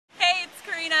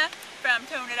from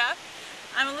Tone It Up.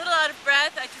 I'm a little out of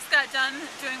breath. I just got done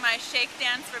doing my shake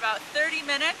dance for about 30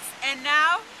 minutes and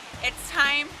now it's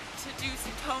time to do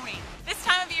some toning. This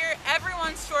time of year,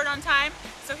 everyone's short on time,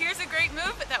 so here's a great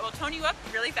move that will tone you up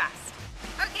really fast.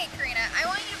 Okay, Karina, I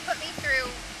want you to put me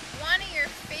through one of your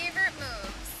favorite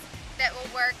moves that will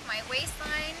work my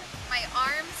waistline, my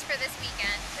arms for this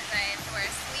weekend because I have to wear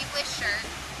a sleeveless shirt,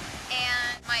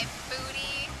 and my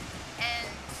booty and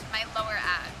my lower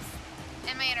abs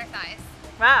and my inner thighs.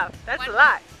 Wow, that's a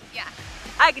lot. Yeah.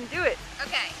 I can do it.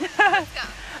 Okay, let's go.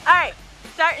 All right,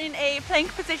 start in a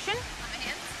plank position. On my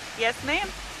hands? Yes, ma'am.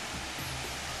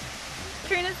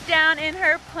 Karina's down in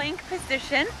her plank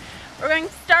position. We're going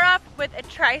to start off with a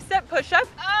tricep push-up.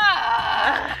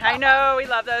 I know, we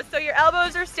love those. So your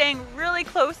elbows are staying really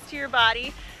close to your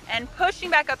body and pushing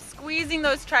back up, squeezing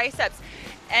those triceps.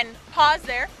 And pause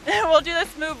there. We'll do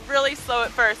this move really slow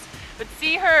at first, but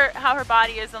see how her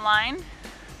body is aligned?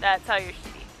 That's how you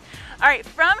should be. All right,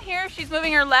 from here, she's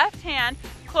moving her left hand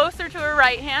closer to her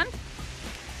right hand.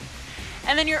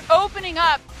 And then you're opening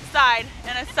up side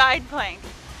in a side plank.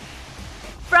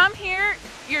 From here,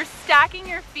 you're stacking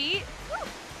your feet.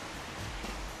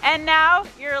 And now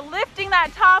you're lifting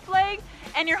that top leg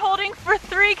and you're holding for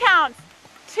 3 counts.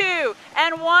 2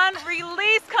 and 1,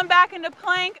 release, come back into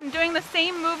plank. I'm doing the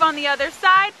same move on the other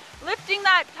side, lifting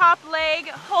that top leg,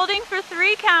 holding for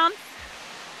 3 counts,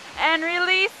 and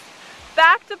release,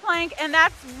 back to plank, and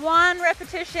that's 1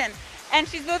 repetition. And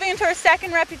she's moving into her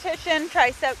second repetition,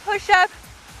 tricep push-up,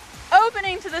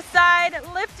 opening to the side,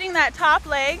 lifting that top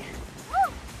leg.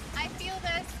 Woo! I feel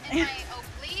this in my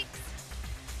obliques,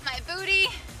 my booty,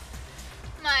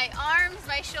 my arms,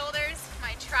 my shoulders,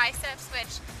 my triceps,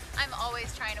 which I'm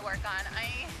always trying to work on.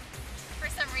 For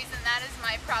some reason, that is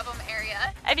my problem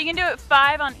area. If you can do it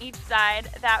 5 on each side,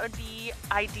 that would be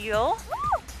ideal.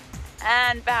 Woo!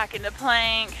 And back into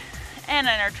plank, and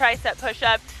then our tricep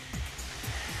push-up.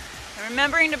 And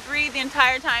remembering to breathe the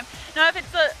entire time. Now if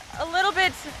it's a little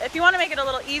bit, if you want to make it a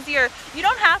little easier, you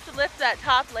don't have to lift that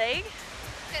top leg.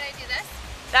 Could I do this?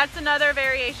 That's another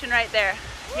variation right there.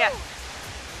 Woo! Yeah.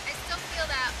 I still feel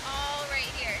that all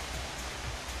right here.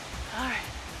 All right.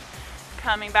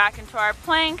 Coming back into our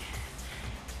plank,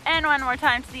 and 1 more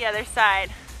time to the other side.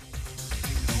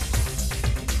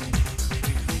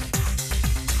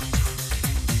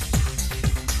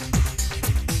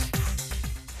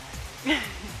 Oops.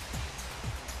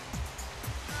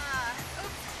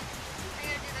 I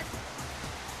gotta do this.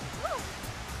 Woo.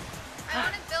 I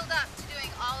want to build up to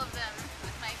doing all of them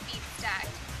with my feet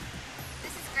stacked.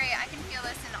 This is great. I can feel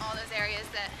this in all those areas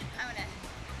that I want to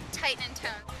tighten and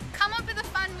tone. Come up with a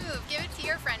fun move. Give it to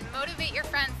your friend. Motivate your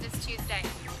friends this Tuesday.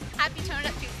 Happy Tone It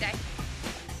Up Tuesday.